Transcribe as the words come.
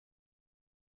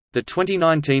The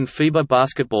 2019 FIBA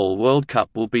Basketball World Cup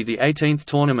will be the 18th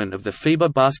tournament of the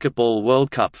FIBA Basketball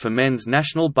World Cup for men's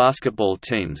national basketball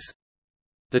teams.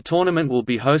 The tournament will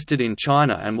be hosted in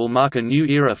China and will mark a new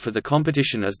era for the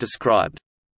competition as described.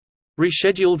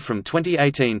 Rescheduled from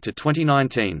 2018 to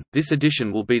 2019, this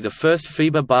edition will be the first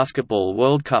FIBA Basketball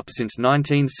World Cup since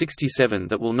 1967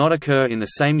 that will not occur in the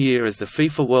same year as the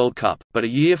FIFA World Cup, but a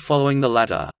year following the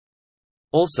latter.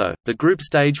 Also, the group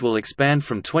stage will expand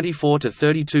from 24 to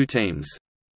 32 teams.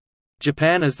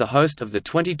 Japan as the host of the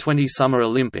 2020 Summer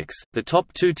Olympics, the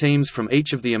top 2 teams from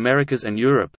each of the Americas and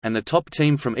Europe, and the top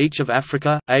team from each of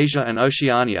Africa, Asia and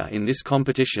Oceania in this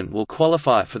competition will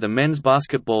qualify for the men's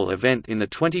basketball event in the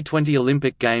 2020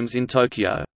 Olympic Games in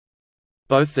Tokyo.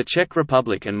 Both the Czech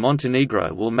Republic and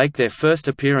Montenegro will make their first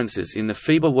appearances in the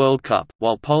FIBA World Cup,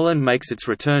 while Poland makes its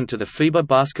return to the FIBA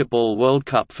Basketball World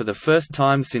Cup for the first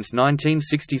time since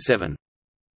 1967.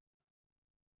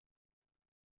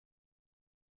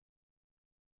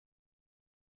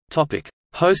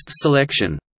 Host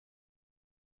selection.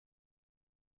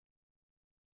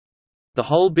 The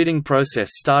whole bidding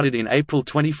process started in April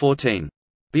 2014.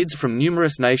 Bids from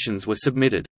numerous nations were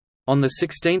submitted. On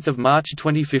 16 March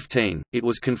 2015, it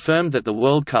was confirmed that the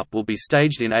World Cup will be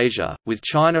staged in Asia, with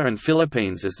China and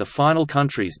Philippines as the final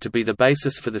countries to be the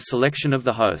basis for the selection of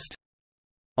the host.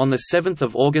 On 7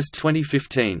 August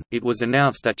 2015, it was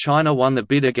announced that China won the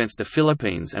bid against the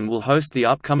Philippines and will host the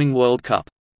upcoming World Cup.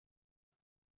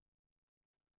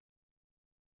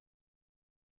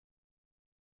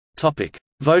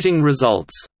 Voting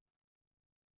results.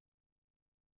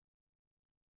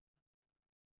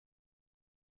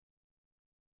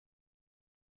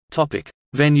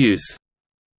 Venues.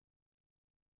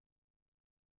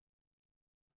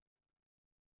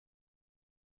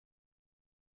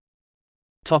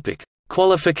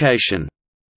 Qualification.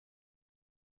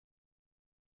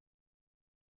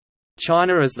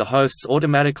 China as the hosts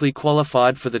automatically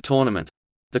qualified for the tournament.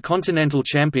 The Continental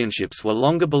Championships were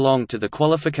longer belonged to the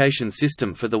qualification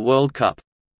system for the World Cup.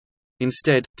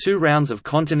 Instead, 2 rounds of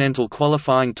continental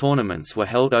qualifying tournaments were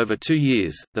held over 2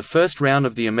 years. The first round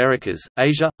of the Americas,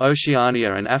 Asia,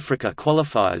 Oceania and Africa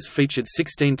qualifiers featured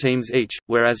 16 teams each,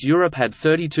 whereas Europe had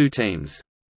 32 teams.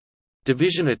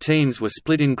 Division A teams were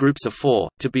split in groups of 4,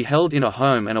 to be held in a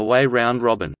home and away round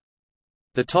robin.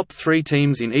 The top 3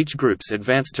 teams in each groups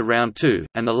advanced to round 2,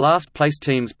 and the last place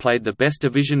teams played the best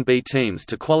Division B teams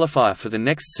to qualify for the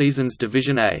next season's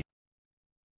Division A.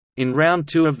 In round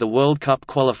 2 of the World Cup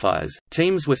qualifiers,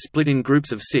 teams were split in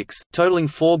groups of 6, totaling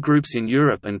 4 groups in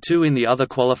Europe and 2 in the other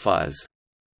qualifiers.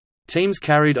 Teams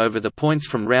carried over the points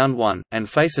from round 1, and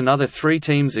face another 3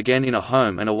 teams again in a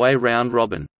home and away round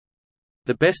robin.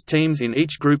 The best teams in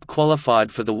each group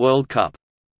qualified for the World Cup.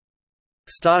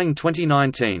 Starting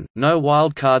 2019, no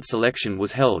wild card selection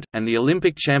was held, and the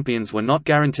Olympic champions were not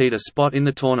guaranteed a spot in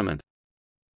the tournament.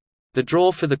 The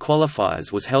draw for the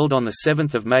qualifiers was held on 7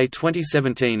 May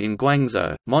 2017 in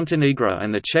Guangzhou. Montenegro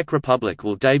and the Czech Republic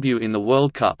will debut in the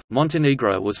World Cup.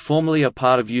 Montenegro was formerly a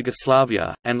part of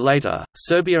Yugoslavia, and later,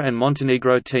 Serbia and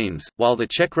Montenegro teams, while the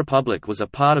Czech Republic was a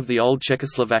part of the old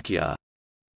Czechoslovakia.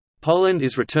 Poland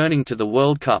is returning to the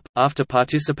World Cup, after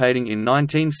participating in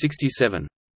 1967.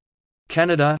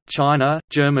 Canada, China,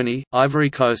 Germany, Ivory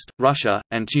Coast, Russia,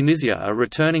 and Tunisia are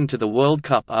returning to the World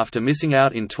Cup after missing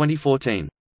out in 2014.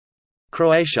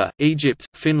 Croatia, Egypt,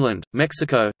 Finland,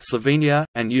 Mexico, Slovenia,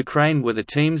 and Ukraine were the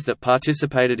teams that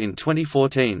participated in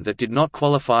 2014 that did not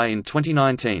qualify in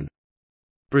 2019.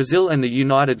 Brazil and the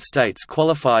United States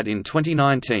qualified in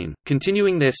 2019,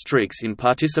 continuing their streaks in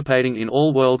participating in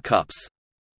all World Cups.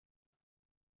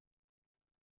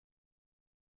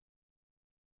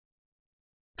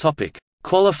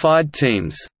 Qualified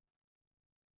teams.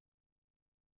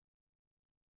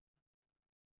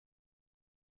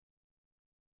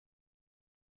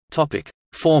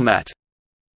 Format.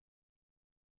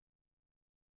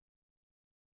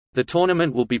 The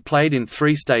tournament will be played in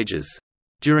 3 stages.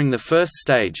 During the first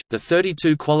stage, the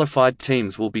 32 qualified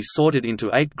teams will be sorted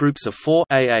into 8 groups of 4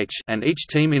 and each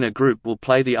team in a group will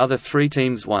play the other 3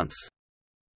 teams once.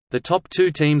 The top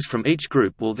 2 teams from each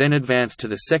group will then advance to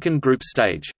the second group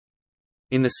stage.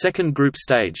 In the second group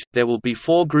stage, there will be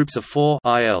 4 groups of 4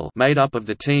 made up of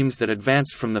the teams that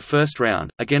advanced from the first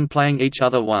round, again playing each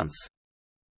other once.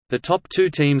 The top 2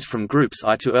 teams from groups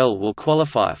I to L will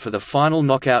qualify for the final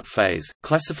knockout phase.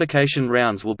 Classification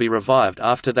rounds will be revived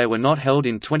after they were not held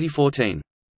in 2014.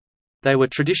 They were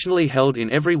traditionally held in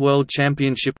every World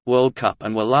Championship, World Cup,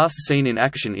 and were last seen in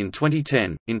action in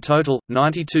 2010. In total,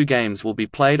 92 games will be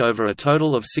played over a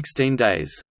total of 16 days.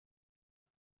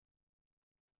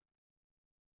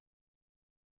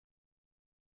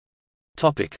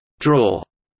 Draw.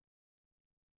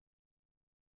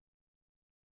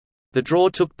 The draw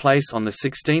took place on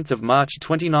 16 March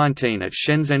 2019 at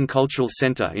Shenzhen Cultural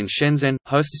Center in Shenzhen,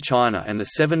 hosts China, and the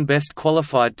 7 best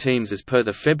qualified teams as per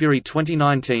the February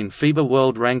 2019 FIBA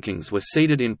World Rankings were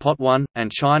seeded in Pot 1,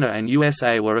 and China and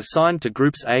USA were assigned to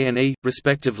Groups A and E,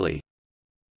 respectively.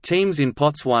 Teams in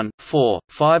Pots 1, 4,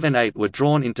 5 and 8 were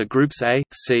drawn into Groups A,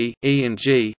 C, E and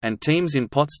G, and teams in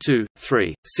Pots 2,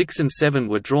 3, 6 and 7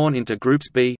 were drawn into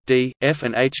Groups B, D, F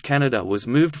and H. Canada was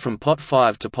moved from Pot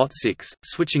 5 to Pot 6,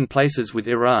 switching places with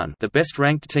Iran, the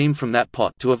best-ranked team from that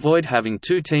pot, to avoid having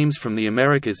 2 teams from the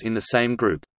Americas in the same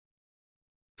group.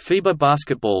 FIBA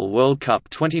Basketball World Cup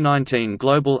 2019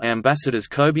 Global Ambassadors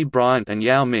Kobe Bryant and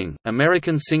Yao Ming,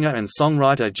 American singer and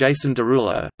songwriter Jason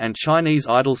Derulo, and Chinese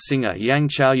idol singer Yang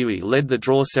Chaoyue led the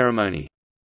draw ceremony.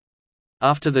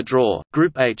 After the draw,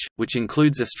 Group H, which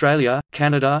includes Australia,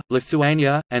 Canada,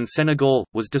 Lithuania, and Senegal,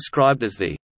 was described as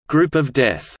the "group of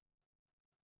death".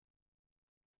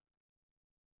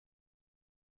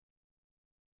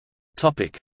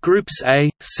 Groups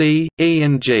A, C, E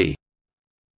and G.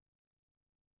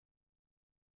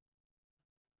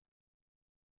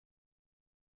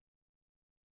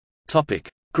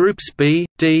 Groups B,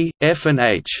 D, F and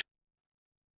H.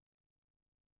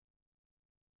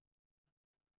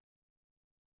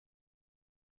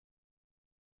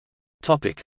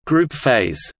 Group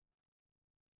phase.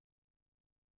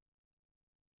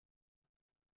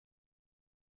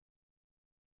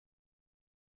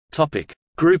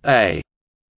 Group A.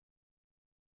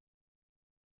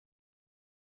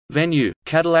 Venue: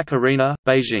 Cadillac Arena,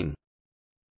 Beijing.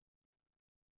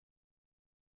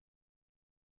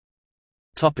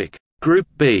 Group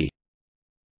B.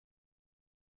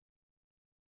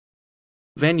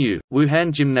 Venue: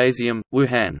 Wuhan Gymnasium,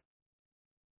 Wuhan.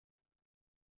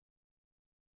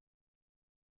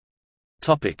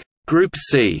 Group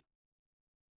C.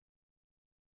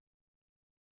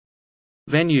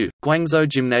 Venue: Guangzhou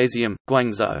Gymnasium,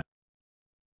 Guangzhou.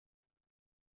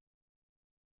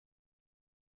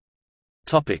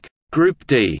 Group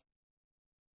D.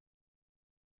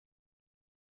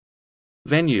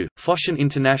 Venue: Foshan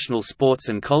International Sports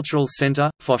and Cultural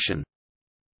Center, Foshan.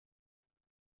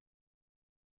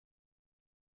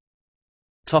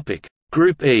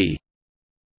 Group E.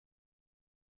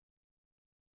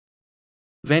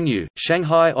 Venue: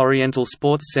 Shanghai Oriental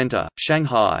Sports Center,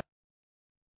 Shanghai.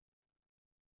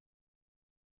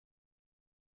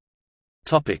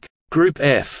 Group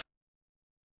F.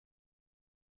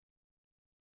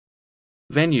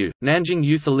 Venue: Nanjing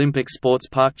Youth Olympic Sports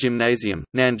Park Gymnasium,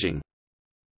 Nanjing.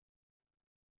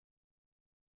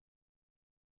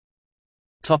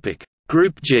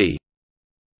 Group G.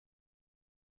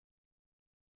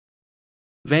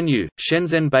 Venue: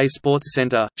 Shenzhen Bay Sports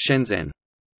Center, Shenzhen.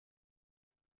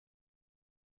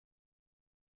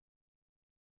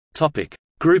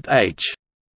 Group H.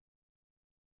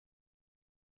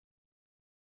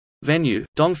 Venue: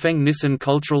 Dongfeng Nissan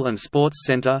Cultural and Sports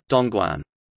Center, Dongguan.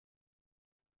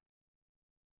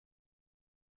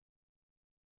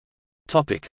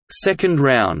 Second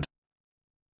round.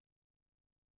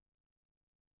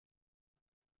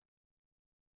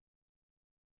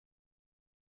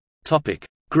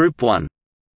 Group 1.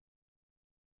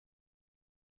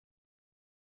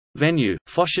 Venue: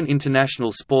 Foshan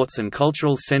International Sports and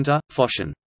Cultural Center,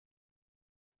 Foshan.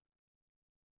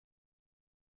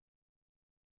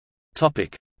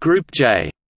 Group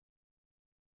J.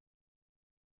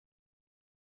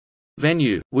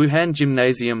 Venue: Wuhan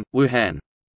Gymnasium, Wuhan.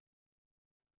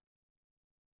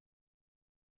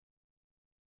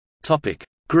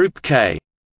 Group K.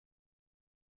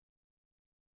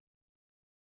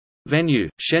 Venue: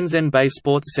 Shenzhen Bay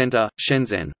Sports Center,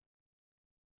 Shenzhen.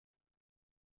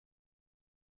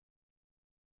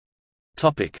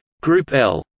 Group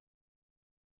L.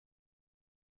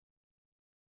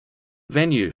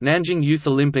 Venue: Nanjing Youth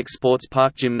Olympic Sports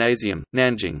Park Gymnasium,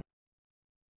 Nanjing.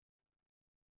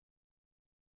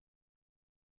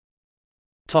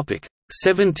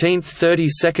 17th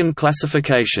 32nd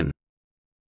classification.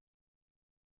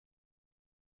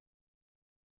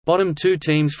 Bottom 2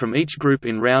 teams from each group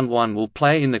in Round 1 will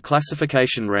play in the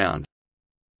classification round.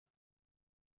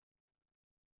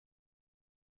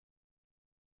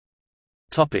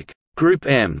 Group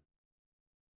M.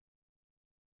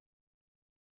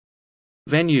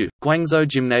 Venue: Guangzhou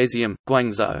Gymnasium,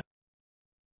 Guangzhou.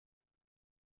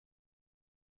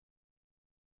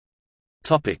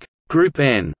 Group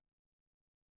N.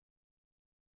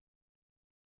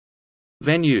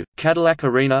 Venue: Cadillac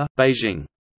Arena, Beijing.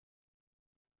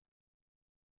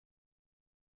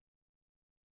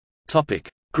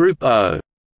 Group O.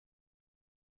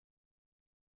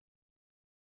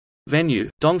 Venue: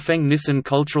 Dongfeng Nissan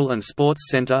Cultural and Sports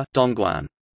Center, Dongguan.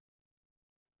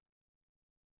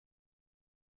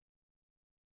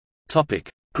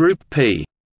 Group P.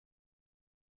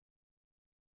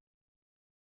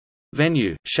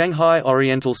 Venue: Shanghai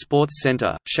Oriental Sports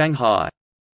Center, Shanghai.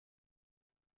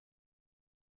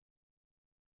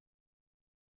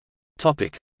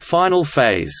 Final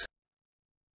phase.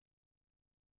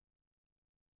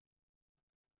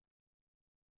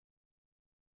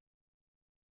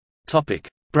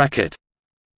 Bracket.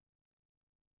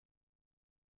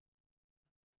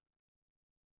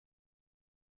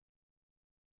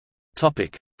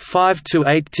 Topic 5 to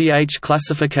 8th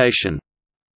classification.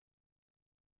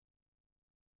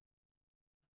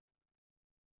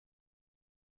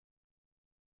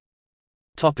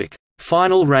 Topic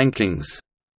Final rankings.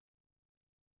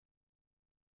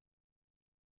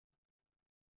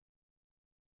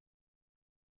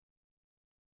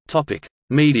 Topic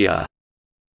Media.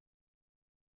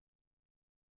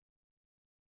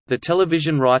 The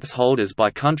television rights holders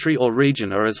by country or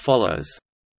region are as follows.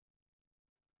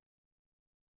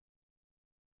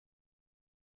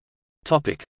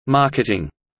 Topic Marketing.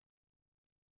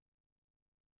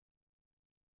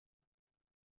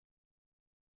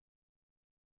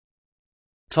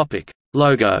 Topic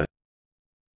Logo.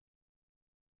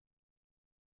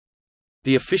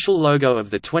 The official logo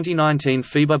of the 2019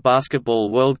 FIBA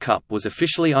Basketball World Cup was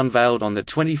officially unveiled on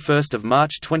 21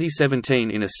 March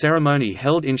 2017 in a ceremony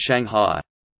held in Shanghai.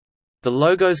 The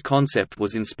logo's concept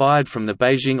was inspired from the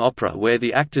Beijing Opera, where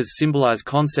the actors symbolize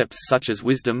concepts such as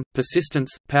wisdom,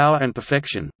 persistence, power and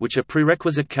perfection, which are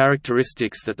prerequisite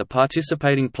characteristics that the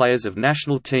participating players of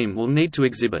national team will need to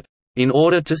exhibit in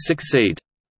order to succeed.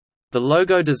 The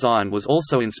logo design was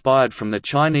also inspired from the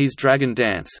Chinese dragon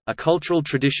dance, a cultural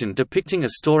tradition depicting a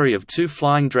story of two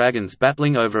flying dragons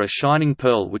battling over a shining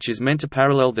pearl, which is meant to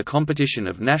parallel the competition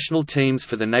of national teams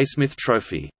for the Naismith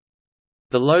Trophy.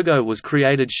 The logo was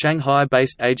created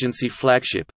Shanghai-based agency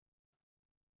Flagship.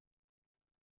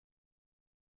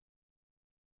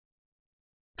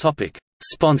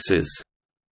 Sponsors.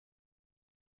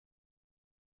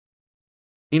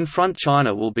 In-Front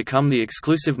China will become the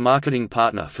exclusive marketing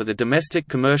partner for the domestic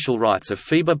commercial rights of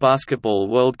FIBA Basketball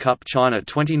World Cup China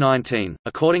 2019,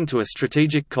 according to a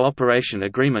strategic cooperation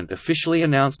agreement officially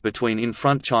announced between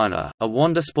In-Front China, a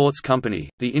Wanda Sports company,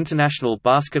 the International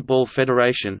Basketball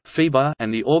Federation (FIBA),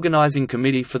 and the organizing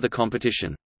committee for the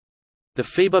competition. The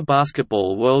FIBA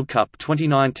Basketball World Cup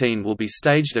 2019 will be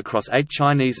staged across 8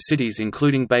 Chinese cities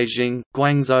including Beijing,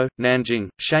 Guangzhou, Nanjing,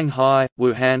 Shanghai,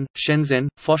 Wuhan, Shenzhen,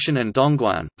 Foshan and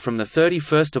Dongguan, from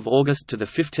 31 August to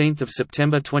 15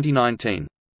 September 2019.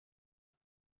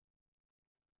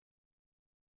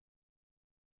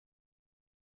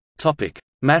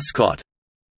 Mascot.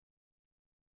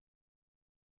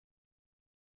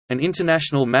 An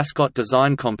international mascot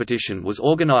design competition was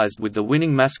organized with the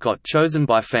winning mascot chosen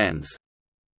by fans.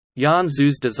 Yan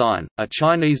Zhu's design, a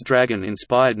Chinese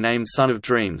dragon-inspired named Son of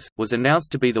Dreams, was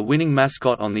announced to be the winning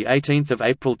mascot on 18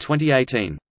 April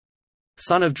 2018.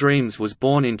 Son of Dreams was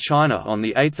born in China on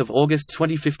 8 August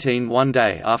 2015, one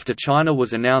day after China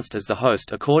was announced as the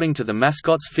host according to the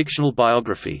mascot's fictional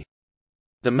biography.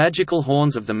 The magical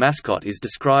horns of the mascot is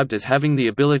described as having the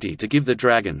ability to give the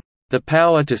dragon the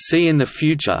power to see in the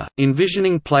future,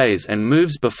 envisioning plays and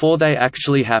moves before they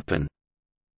actually happen.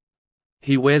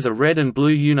 He wears a red and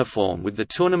blue uniform with the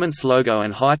tournament's logo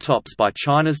and high tops by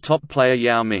China's top player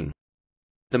Yao Ming.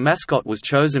 The mascot was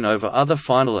chosen over other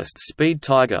finalists Speed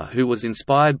Tiger, who was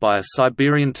inspired by a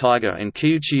Siberian tiger, and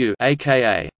Qiuqiu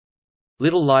aka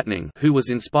Little Lightning, who was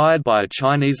inspired by a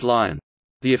Chinese lion.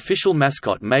 The official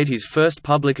mascot made his first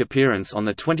public appearance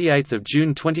on 28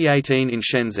 June 2018 in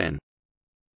Shenzhen.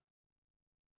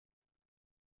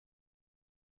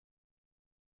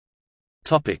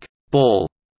 Ball.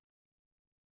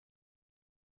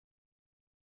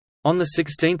 On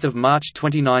 16 March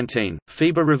 2019,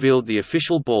 FIBA revealed the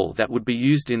official ball that would be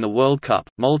used in the World Cup,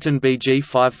 Molten BG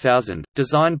 5000,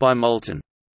 designed by Molten.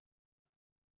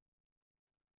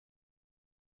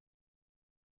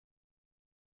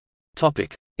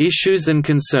 Issues and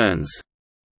concerns.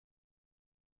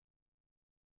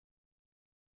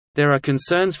 There are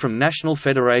concerns from national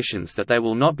federations that they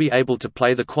will not be able to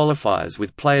play the qualifiers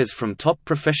with players from top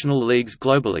professional leagues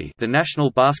globally, the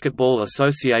National Basketball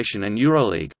Association and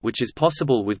EuroLeague, which is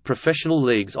possible with professional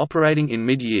leagues operating in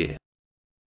mid-year.